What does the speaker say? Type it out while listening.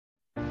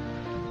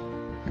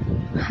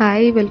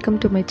Hi, welcome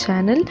to my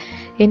channel.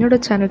 என்னோட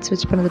channel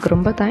ஸ்விட்ச் பண்ணதுக்கு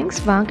ரொம்ப தேங்க்ஸ்.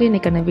 வாங்க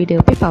இன்னைக்கான வீடியோ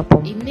போய்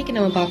பார்ப்போம். இன்னைக்கு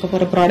நம்ம பார்க்க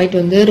போற ப்ராடக்ட்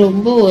வந்து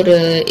ரொம்ப ஒரு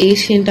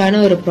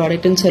ஏஷியன்டான ஒரு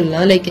ப்ராடக்ட்னு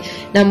சொல்லலாம். லைக்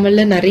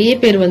நம்மள நிறைய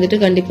பேர் வந்துட்டு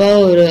கண்டிப்பா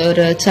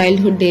ஒரு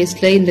சைல்ட்ஹுட்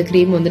டேஸ்ல இந்த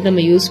க்ரீம் வந்து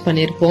நம்ம யூஸ்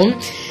பண்ணிருப்போம்.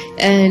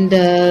 அண்ட்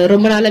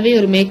ரொம்ப நாளாவே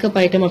ஒரு மேக்கப்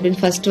ஐட்டம்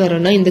அப்படின்னு ஃபர்ஸ்ட்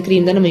வரோம்னா இந்த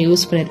க்ரீம் தான் நம்ம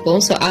யூஸ்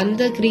பண்ணிருப்போம். ஸோ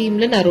அந்த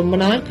க்ரீம்ல நான் ரொம்ப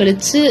நாள்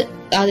கழிச்சு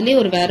அதுலயே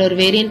வேற ஒரு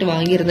வேரியன்ட்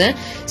வாங்கியிருந்தேன்.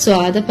 ஸோ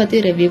அதை பத்தி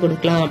ரிவ்யூ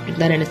கொடுக்கலாம்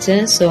அப்படின்னு தான்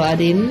நினைச்சேன். ஸோ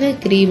அது என்ன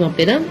க்ரீம்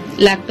அப்படின்னா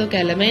லாக்டோ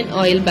கேலமைன்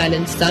ஆயில்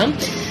பேலன்ஸ் தான்.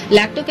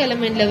 லாக்டோ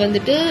கேலமைன்ல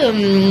வந்துட்டு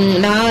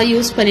நான்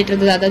யூஸ் பண்ணிட்டு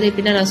இருந்தது, அதாவது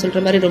எப்படின்னா நான்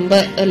சொல்ற மாதிரி ரொம்ப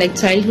லைக்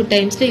சைல்ட்ஹுட்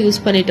டைம்ஸ்ல யூஸ்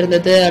பண்ணிட்டு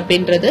இருந்தது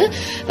அப்படின்றது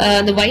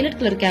அந்த வயலட்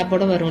கலர்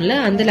கேப்போட வரும்ல,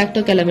 அந்த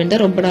லாக்டோ கேலமைன்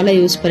தான் ரொம்ப நாளா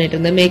யூஸ் பண்ணிட்டு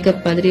இருந்தேன்.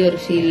 மேக்கப் மாதிரி ஒரு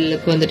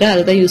ஃபீலுக்கு வந்துட்டு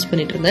அதை தான் யூஸ்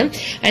பண்ணிட்டு இருந்தேன்.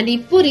 அண்ட்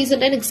இப்போ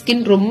ரீசெண்டா எனக்கு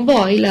ஸ்கின் ரொம்ப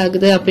ஆயில்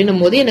ஆகுது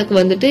அப்படின்னும் போது எனக்கு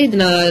வந்துட்டு இது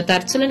நான்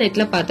தற்செயலா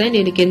நெட்ல பார்த்தேன்.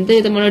 எனக்கு எந்த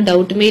விதமான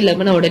டவுட்டுமே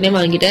இல்லாம நான் உடனே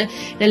வாங்கிட்டேன்.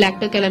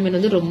 லாக்டோ கேலமைன்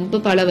வந்து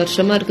ரொம்ப பல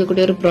வருஷமா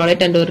இருக்கக்கூடிய ஒரு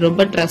ப்ராடக்ட் அண்ட் ஒரு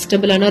ரொம்ப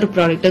ட்ரஸ்டபிளான ஒரு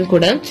ப்ராடக்ட்டும்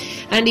கூட.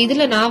 அண்ட்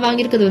இதுல நான்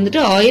வாங்கியிருக்கிறது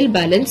வந்துட்டு ஆயில்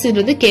பேலன்ஸ். இது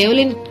வந்து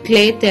கேவலின்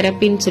கிளே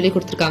தெரப்பின்னு சொல்லி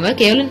கொடுத்திருக்காங்க.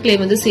 கேவலின் கிளே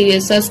வந்து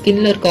சீரியஸா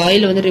ஸ்கின்ல இருக்க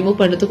ஆயில் வந்து ரிமூவ்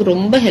பண்றதுக்கு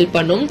ரொம்ப ஹெல்ப்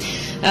பண்ணும்.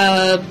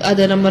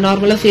 அது நம்ம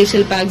நார்மலா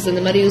ஃபேஷியல் பேக்ஸ்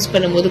அந்த மாதிரி யூஸ்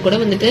பண்ணும்போது கூட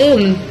வந்துட்டு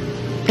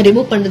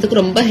ரிமூவ்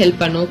பண்றதுக்கு ரொம்ப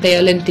ஹெல்ப் பண்ணும்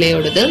கேவலின்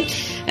கிளேயோடது.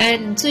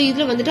 அண்ட் ஸோ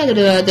இதுல வந்துட்டு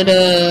அதோட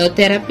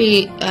தெரப்பி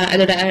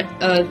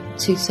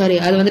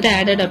அது வந்துட்டு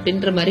ஆடட்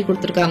அப்படின்ற மாதிரி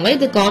கொடுத்திருக்காங்க.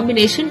 இது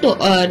காம்பினேஷன் டு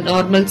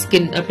நார்மல்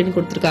ஸ்கின் அப்படின்னு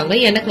கொடுத்திருக்காங்க.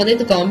 எனக்கு வந்து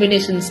இது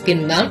காம்பினேஷன்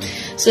ஸ்கின் தான்.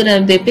 ஸோ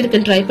நான் இது எப்படி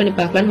இருக்குன்னு ட்ரை பண்ணி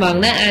பார்க்கலான்னு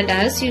வாங்கினேன். And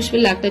as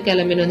usual lacto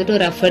calamine வந்துட்டு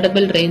ஒரு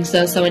அஃபோர்டபிள் ரேஞ்ச்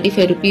தான்,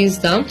 75 rupees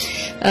தான்.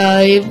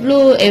 எவ்வளோ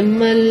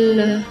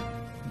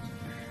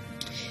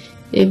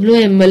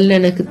எம்எல்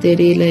எனக்கு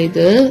தெரியல,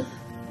 இது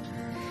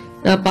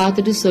நான்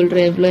பார்த்துட்டு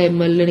சொல்றேன் எவ்வளவு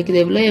எம்எல். எனக்கு இது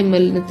எவ்வளவு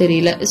எம்எல்னு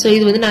தெரியல. சோ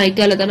இது வந்து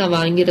Nykaa தான் நான்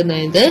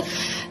வாங்கியிருந்தேன் இது.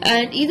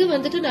 அண்ட் இது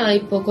வந்துட்டு நான்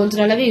இப்போ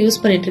கொஞ்ச நாளாவே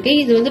யூஸ் பண்ணிட்டு இருக்கேன்.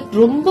 இது வந்து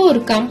ரொம்ப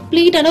ஒரு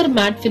கம்ப்ளீட்டான ஒரு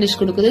மேட் பினிஷ்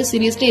கொடுக்குது.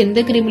 சீரியஸ்லி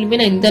எந்த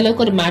கிரீம்லயுமே நான் இந்த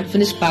அளவுக்கு ஒரு மேட்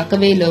பினிஷ்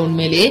பார்க்கவே இல்லை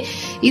உண்மையிலேயே.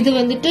 இது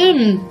வந்துட்டு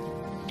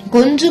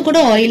கொஞ்சம் கூட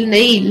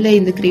ஆயில்னே இல்ல,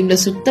 இந்த கிரீம்ல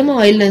சுத்தமா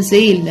ஆயில்னஸே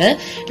இல்ல.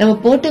 நம்ம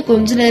போட்ட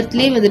கொஞ்ச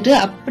நேரத்திலேயே வந்துட்டு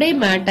அப்படியே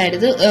மேட்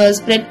ஆயிடுது.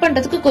 ஸ்ப்ரெட்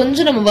பண்றதுக்கு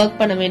கொஞ்சம் நம்ம ஒர்க்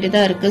பண்ண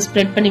வேண்டியதா இருக்கு,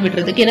 ஸ்ப்ரெட் பண்ணி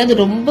விடுறதுக்கு. ஏன்னா அது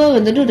ரொம்ப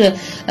வந்துட்டு ஒரு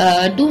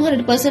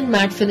 200%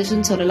 மேட்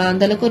பினிஷ்னு சொல்லலாம்.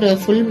 அந்த அளவுக்கு ஒரு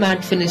ஃபுல்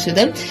மேட் பினிஷ்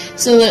இது.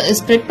 ஸோ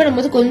ஸ்ப்ரெட்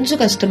பண்ணும்போது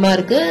கொஞ்சம் கஷ்டமா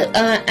இருக்கு.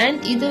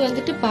 அண்ட் இது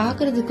வந்துட்டு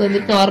பாக்குறதுக்கு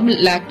வந்துட்டு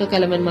நார்மல் லாக்டோ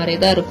கேலமைன்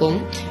மாதிரியே தான் இருக்கும்,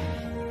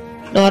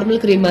 நார்மல்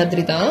கிரீம்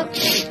மாதிரி தான்.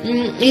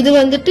 இது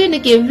வந்துட்டு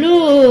எனக்கு எவ்வளவு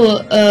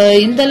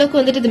இந்த அளவுக்கு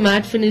வந்துட்டு இது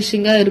மேட்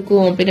பினிஷிங்கா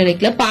இருக்கும் அப்படின்னு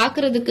நினைக்கல.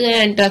 பாக்குறதுக்கு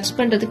அண்ட் டச்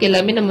பண்றதுக்கு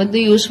எல்லாமே நம்ம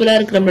வந்து யூஸ்வலா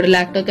இருக்கிற நம்மளோட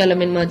லாக்டோ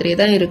கேலமைன் மாதிரியே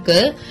தான் இருக்கு.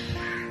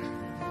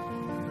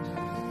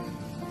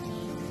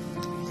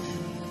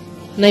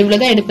 நான்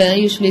இவ்வளவுதான் எடுப்பேன்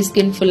யூஸ்வலி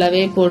ஸ்கின்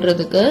ஃபுல்லாவே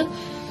போடுறதுக்கு.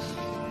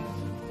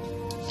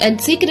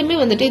 அண்ட் சீக்கிரமே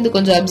வந்துட்டு இது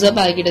கொஞ்சம்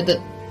அப்சர்வ் ஆகிடுது.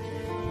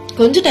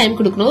 கொஞ்சம் டைம்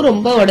கொடுக்கணும்,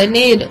 ரொம்ப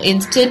உடனே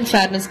இன்ஸ்டன்ட்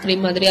ஃபேர்னஸ்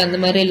கிரீம் மாதிரி அந்த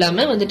மாதிரி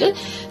இல்லாம வந்துட்டு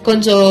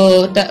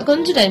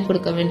கொஞ்சம் டைம்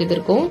கொடுக்க வேண்டியது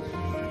இருக்கும்.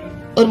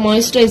 ஒரு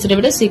மாய்ஸ்சரைசரை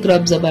விட சீக்கிரம்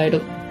அப்சர்வ்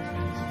ஆயிடும்,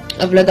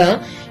 அவ்வளவுதான்.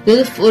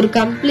 இது ஒரு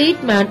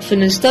கம்ப்ளீட் மேட்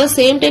பினிஷ் தான்.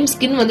 சேம் டைம்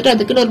ஸ்கின் வந்துட்டு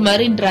அதுக்குன்னு ஒரு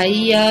மாதிரி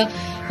ட்ரையா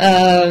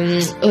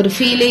ஒரு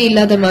ஃபீலே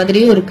இல்லாத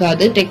மாதிரியும்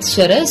இருக்காது.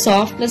 டெக்ஸ்டர்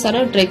சாஃப்ட்னஸ்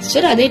ஆன ஒரு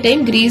டெக்ஸ்டர், அதே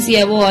டைம்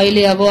கிரீஸியாவோ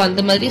ஆயிலியாவோ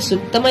அந்த மாதிரி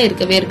சுத்தமா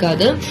இருக்கவே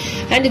இருக்காது.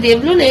 அண்ட் இது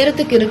எவ்வளவு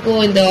நேரத்துக்கு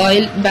இருக்கும் இந்த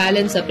ஆயில்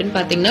பேலன்ஸ் அப்படின்னு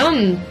பாத்தீங்கன்னா,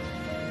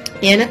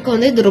 எனக்கு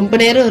வந்து இது ரொம்ப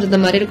நேரம் இருந்த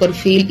மாதிரி எனக்கு ஒரு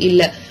ஃபீல்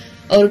இல்ல.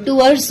 ஒரு 2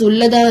 hours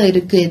உள்ளதா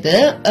இருக்கு இது.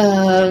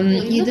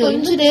 இது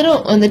கொஞ்ச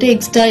நேரம் வந்துட்டு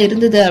எக்ஸ்ட்ரா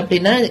இருந்தது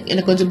அப்படின்னா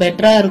எனக்கு கொஞ்சம்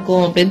பெட்டரா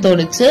இருக்கும் அப்படின்னு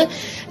தோணுச்சு.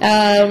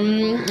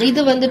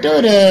 இது வந்துட்டு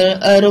ஒரு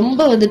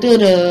ரொம்ப வந்துட்டு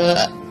ஒரு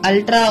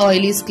அல்ட்ரா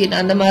ஆயிலி ஸ்கின்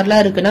அந்த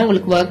மாதிரிலாம் இருக்குன்னா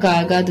உங்களுக்கு ஒர்க்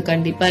ஆகாது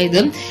கண்டிப்பா.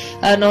 இது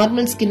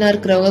நார்மல் ஸ்கின்னா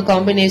இருக்கிறவங்க,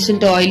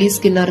 காம்பினேஷன் டு ஆயிலி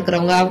ஸ்கின்னா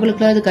இருக்கிறவங்க,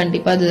 அவங்களுக்குலாம் அது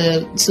கண்டிப்பா அது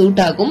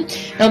சூட் ஆகும்.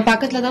 நம்ம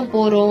பக்கத்துல தான்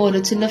போறோம்,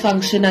 ஒரு சின்ன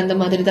ஃபங்க்ஷன் அந்த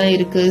மாதிரி தான்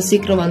இருக்கு,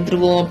 சீக்கிரம்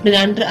வந்துருவோம்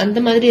அப்படின்னு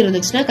அந்த மாதிரி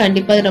இருந்துச்சுன்னா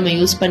கண்டிப்பா நம்ம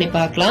யூஸ் பண்ணி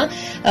பார்க்கலாம்.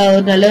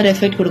 ஒரு நல்ல ஒரு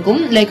எஃபெக்ட்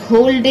கொடுக்கும். லைக்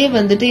ஹோல் டே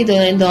வந்துட்டு இது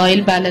இந்த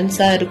ஆயில்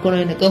பேலன்ஸா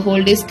இருக்கணும், எனக்கு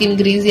ஹோல் டே ஸ்கின்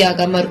கிரீஸி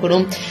ஆகாம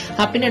இருக்கணும்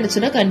அப்படின்னு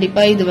நினைச்சுன்னா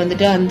கண்டிப்பா இது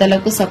வந்துட்டு அந்த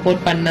அளவுக்கு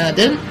சப்போர்ட்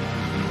பண்ணாது.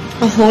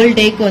 ஹோல்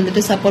டேக்கு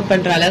வந்துட்டு சப்போர்ட்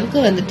பண்ற அளவுக்கு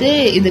வந்துட்டு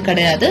இது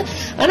கிடையாது.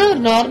 ஆனா ஒரு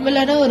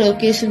நார்மலான ஒரு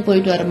ஒகேஷன்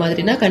போயிட்டு வர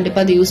மாதிரினா கண்டிப்பா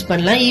அது யூஸ்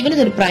பண்ணலாம். ஈவன்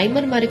இது ஒரு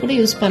பிரைமர் மாதிரி கூட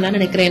யூஸ் பண்ணலாம்னு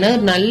நினைக்கிறேன். ஏன்னா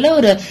ஒரு நல்ல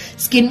ஒரு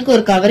ஸ்கின்க்கு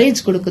ஒரு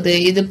கவரேஜ் கொடுக்குது.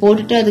 இது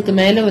போட்டுட்டு அதுக்கு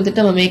மேல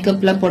வந்துட்டு நம்ம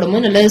மேக்கப் எல்லாம்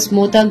போடும்போது நல்லா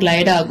ஸ்மூத்தா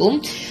கிளைட் ஆகும்.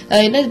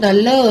 ஏன்னா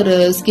நல்ல ஒரு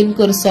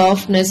ஸ்கின்க்கு ஒரு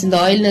சாஃப்ட்னஸ், இந்த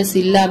ஆயில்னஸ்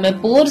இல்லாம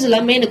போர்ஸ்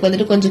எல்லாமே எனக்கு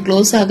வந்துட்டு கொஞ்சம்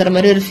க்ளோஸ் ஆகுற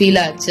மாதிரி ஒரு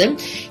ஃபீல் ஆச்சு.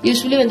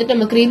 யூஸ்வலி வந்துட்டு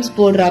நம்ம கிரீம்ஸ்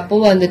போடுறப்போ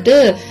வந்துட்டு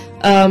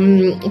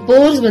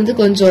போர்ஸ் வந்து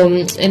கொஞ்சம்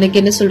எனக்கு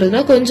என்ன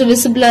சொல்றதுன்னா கொஞ்சம்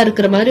விசிபிளா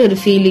இருக்கிற மாதிரி ஒரு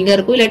ஃபீலிங்கா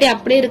இருக்கும், இல்லாட்டி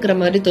அப்படியே இருக்கிற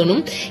மாதிரி தோணும்.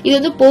 இது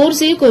வந்து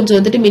போர்ஸையும் கொஞ்சம்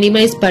வந்துட்டு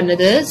மினிமைஸ்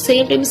பண்ணுது.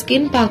 சேம் டைம்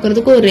ஸ்கின்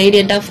பாக்குறதுக்கு ஒரு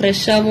ரேடியண்டா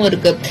ஃப்ரெஷ்ஷாவும்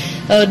இருக்கு.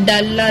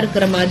 டல்லா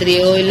இருக்கிற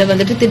மாதிரியோ இல்ல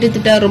வந்துட்டு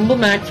திட்டா ரொம்ப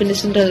மேட்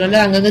பினிஷ்ன்றதுனால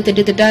அங்கங்க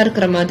திட்டா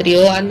இருக்கிற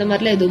மாதிரியோ அந்த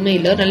மாதிரிலாம் எதுவுமே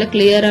இல்ல. நல்ல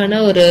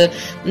கிளியரான ஒரு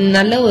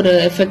நல்ல ஒரு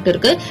எஃபெக்ட்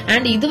இருக்கு.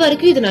 அண்ட் இது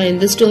வரைக்கும் இது நான்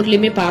எந்த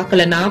ஸ்டோர்லயுமே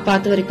பாக்கல, நான்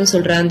பார்த்த வரைக்கும்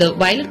சொல்றேன். அந்த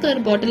வயலட்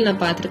கலர் பாட்டில்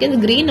நான் பாத்திருக்கேன்.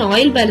 இந்த கிரீன்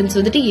ஆயில் பேலன்ஸ்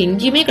வந்துட்டு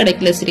எங்கேயுமே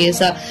கிடைக்கல சீரியஸ்.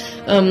 சீரியஸா.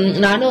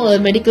 நானும்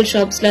மெடிக்கல்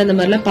ஷாப்ஸ்ல அந்த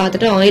மாதிரிலாம்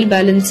பார்த்துட்டு ஆயில்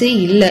பேலன்ஸே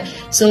இல்ல.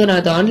 சோ நான்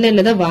அது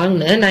ஆன்லைன்ல தான்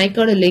வாங்கினேன்.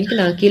 நைக்காவோட லிங்க்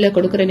நான் கீழே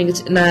கொடுக்குறேன். நீங்க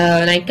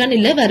நைக்கான்னு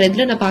இல்ல வேற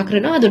எதுல நான்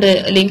பாக்குறேன்னா அதோட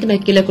லிங்க்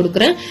நான் கீழே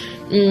கொடுக்குறேன்,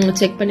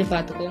 செக் பண்ணி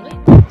பாத்துக்கோங்க.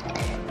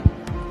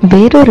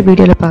 வேறொரு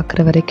வீடியோல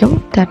பாக்குற வரைக்கும்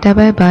tata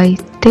bye by,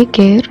 take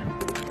care.